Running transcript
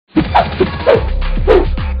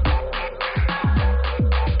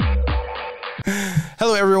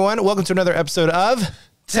Hello, everyone. Welcome to another episode of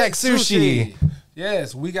Tech Sushi.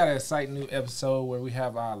 Yes, we got an exciting new episode where we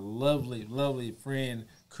have our lovely, lovely friend,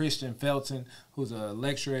 Christian Felton, who's a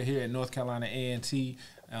lecturer here at North Carolina A&T.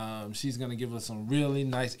 She's going to give us some really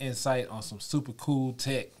nice insight on some super cool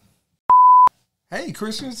tech. Hey,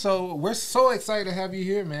 Christian, so we're so excited to have you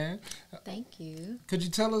here, man. Thank you. Could you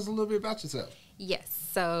tell us a little bit about yourself? Yes,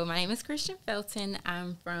 so my name is Christian Felton.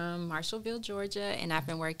 I'm from Marshallville, Georgia, and I've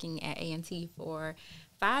been working at A&T for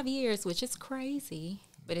 5 years, which is crazy,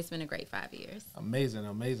 but it's been a great 5 years. Amazing,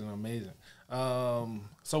 amazing, amazing.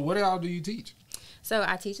 So what all do you teach? So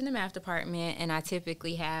I teach in the math department, and I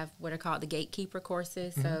typically have what are called the gatekeeper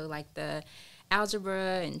courses, so like the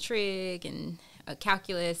algebra and trig and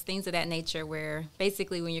calculus, things of that nature, where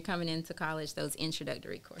basically when you're coming into college, those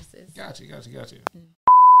introductory courses. Gotcha.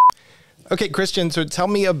 Okay, Christian, so tell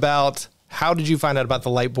me about how did you find out about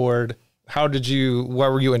the Lightboard? Why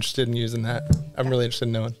were you interested in using that? I'm really interested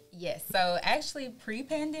in knowing. Yes, so actually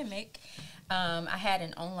pre-pandemic, I had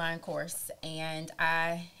an online course, and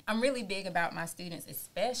I'm really big about my students,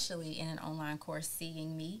 especially in an online course,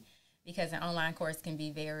 seeing me, because an online course can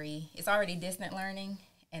be it's already distant learning,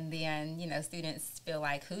 and then, students feel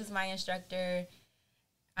like, who's my instructor?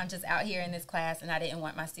 I'm just out here in this class, and I didn't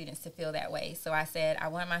want my students to feel that way. So I said, I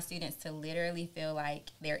want my students to literally feel like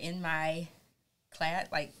they're in my class,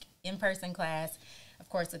 like in-person class, of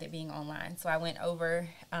course, with it being online. So I went over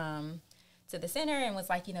to the center and was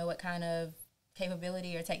like, what kind of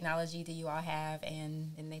capability or technology do you all have?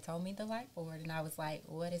 And then they told me the Lightboard, and I was like,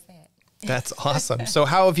 what is that? That's awesome. So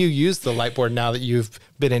how have you used the Lightboard now that you've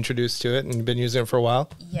been introduced to it and been using it for a while?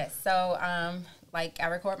 Yes. So, I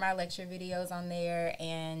record my lecture videos on there,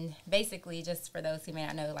 and basically, just for those who may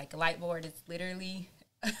not know, like a Lightboard is literally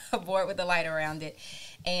a board with a light around it,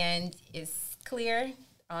 and it's clear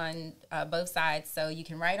on both sides, so you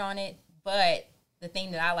can write on it. But the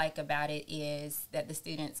thing that I like about it is that the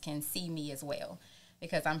students can see me as well,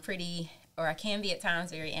 because I can be at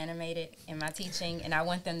times very animated in my teaching, and I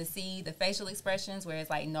want them to see the facial expressions where it's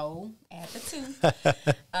like, no, add the two,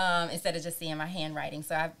 instead of just seeing my handwriting.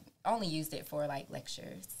 So I've only used it for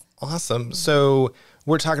lectures. Awesome. So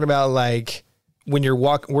we're talking about when you're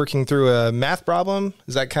working through a math problem,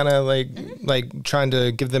 is that kind of like trying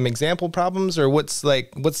to give them example problems, or what's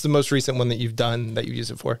the most recent one that you've done that you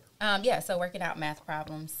use it for? So working out math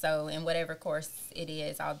problems. So in whatever course it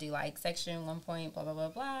is, I'll do section 1 point, blah, blah, blah,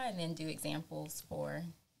 blah, and then do examples for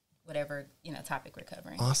whatever, topic we're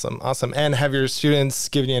covering. Awesome. And have your students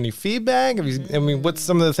given you any feedback? What's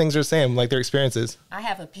some of the things they're saying, their experiences? I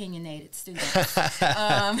have opinionated students.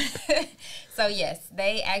 So yes,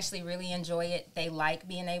 they actually really enjoy it. They like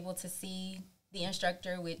being able to see the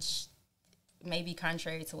instructor, which may be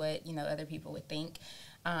contrary to what, other people would think,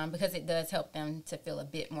 because it does help them to feel a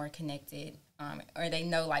bit more connected, or they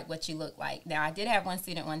know what you look like. Now, I did have one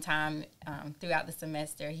student one time throughout the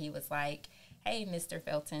semester. He was like, hey, Mr.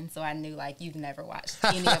 Felton. So I knew you've never watched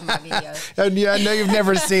any of my videos. I know you've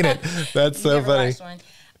never seen it. That's so funny.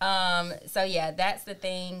 So yeah, that's the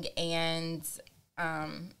thing. And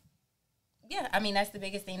that's the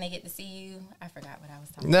biggest thing. They get to see you. I forgot what I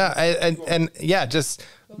was talking about. Just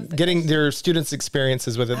getting their students'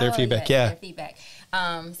 experiences with it, their feedback. Their feedback.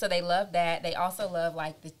 So they love that. They also love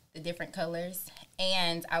the different colors.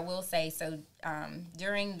 And I will say, so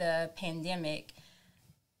during the pandemic,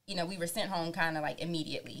 we were sent home kind of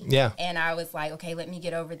immediately. Yeah. And I was like, okay, let me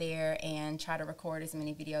get over there and try to record as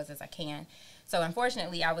many videos as I can. So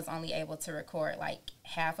unfortunately, I was only able to record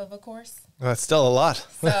half of a course. That's still a lot.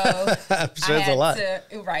 So I'm sure it's a lot.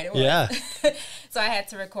 Right, it was. Yeah. So I had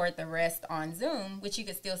to record the rest on Zoom, which you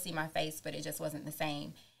could still see my face, but it just wasn't the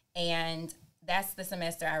same. And that's the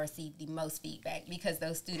semester I received the most feedback, because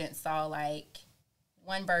those students saw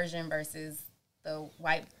one version versus the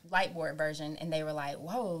Lightboard version, and they were like,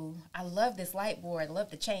 whoa, I love this Lightboard. I love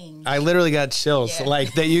the change. I literally got chills,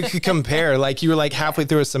 that you could compare. You were halfway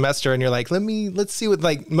through a semester, and you're like, let's see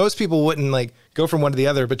what, most people wouldn't go from one to the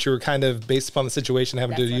other, but you were kind of based upon the situation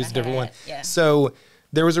having to use a different one. Yeah. So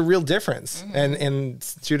there was a real difference, and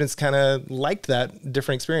students kind of liked that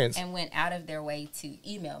different experience. And went out of their way to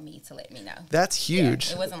email me to let me know. That's huge.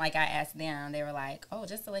 Yeah, it wasn't like I asked them. They were like, oh,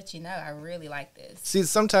 just to let you know, I really like this. See,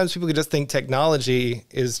 sometimes people could just think technology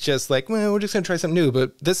is just we're just going to try something new.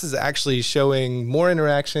 But this is actually showing more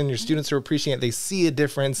interaction. Your students are appreciating it. They see a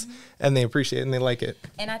difference, and they appreciate it, and they like it.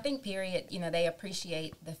 And I think, period, they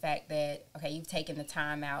appreciate the fact that, okay, you've taken the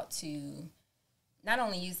time out to not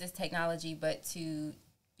only use this technology, but to,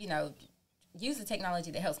 use the technology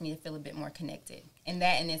that helps me to feel a bit more connected. And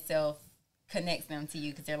that in itself connects them to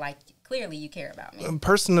you because they're like, clearly you care about me.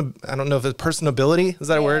 I don't know if it's personability. Is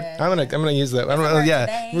that a word? I'm gonna use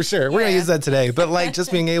that. For sure. We're gonna use that today. But like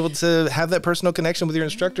just being able to have that personal connection with your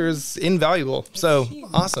instructor is invaluable. So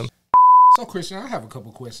awesome. So Christian, I have a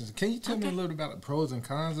couple questions. Can you tell me a little about the pros and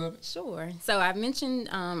cons of it? Sure. So I've mentioned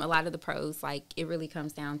a lot of the pros. Like it really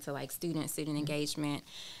comes down to like student engagement,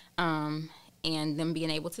 and them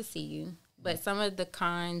being able to see you. But some of the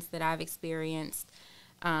cons that I've experienced,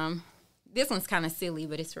 this one's kind of silly,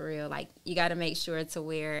 but it's for real. Like you got to make sure to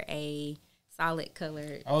wear a solid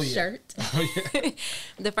colored shirt.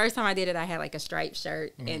 The first time I did it, I had like a striped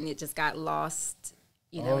shirt, and it just got lost,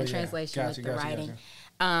 in translation with the writing.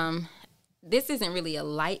 This isn't really a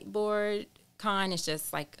Lightboard con. It's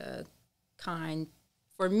just like a con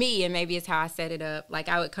for me, and maybe it's how I set it up. Like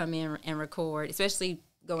I would come in and record, especially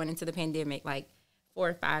going into the pandemic, like 4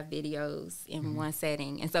 or 5 videos in one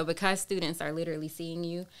setting. And so because students are literally seeing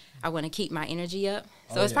you, I want to keep my energy up.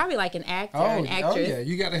 So it's probably like an actor or an actress. Oh, yeah.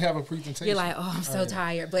 You got to have a presentation. You're like, I'm so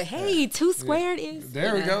tired. But hey, 2 squared is...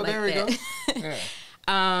 There we go. Yeah.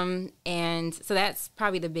 And so that's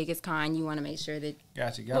probably the biggest con. You want to make sure that...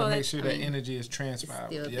 Gotcha. Got to make sure that energy is transferred.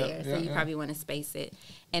 Still there. So you probably want to space it.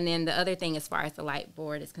 And then the other thing, as far as the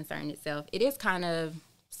Lightboard is concerned itself, it is kind of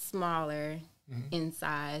smaller in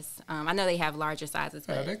size. I know they have larger sizes.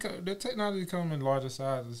 But the technology come in larger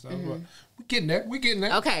sizes. So but we're getting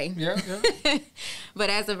there. Okay. Yeah. But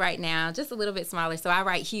as of right now, just a little bit smaller. So I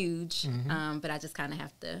write huge, but I just kind of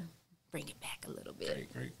have to bring it back a little bit.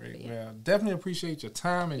 Great. Yeah. Well, definitely appreciate your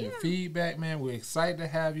time and your feedback, man. We're excited to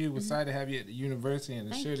have you. We're excited to have you at the university and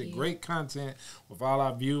to share the great content with all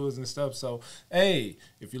our viewers and stuff. So, hey,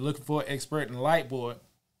 if you're looking for an expert in Lightboard,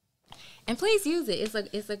 and please use it.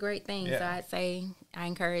 It's a great thing. So I'd say I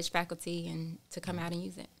encourage faculty and to come out and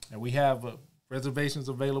use it. And we have reservations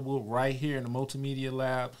available right here in the Multimedia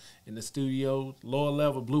Lab in the studio, lower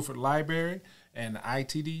level Bluford Library and the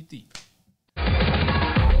ITD Deep.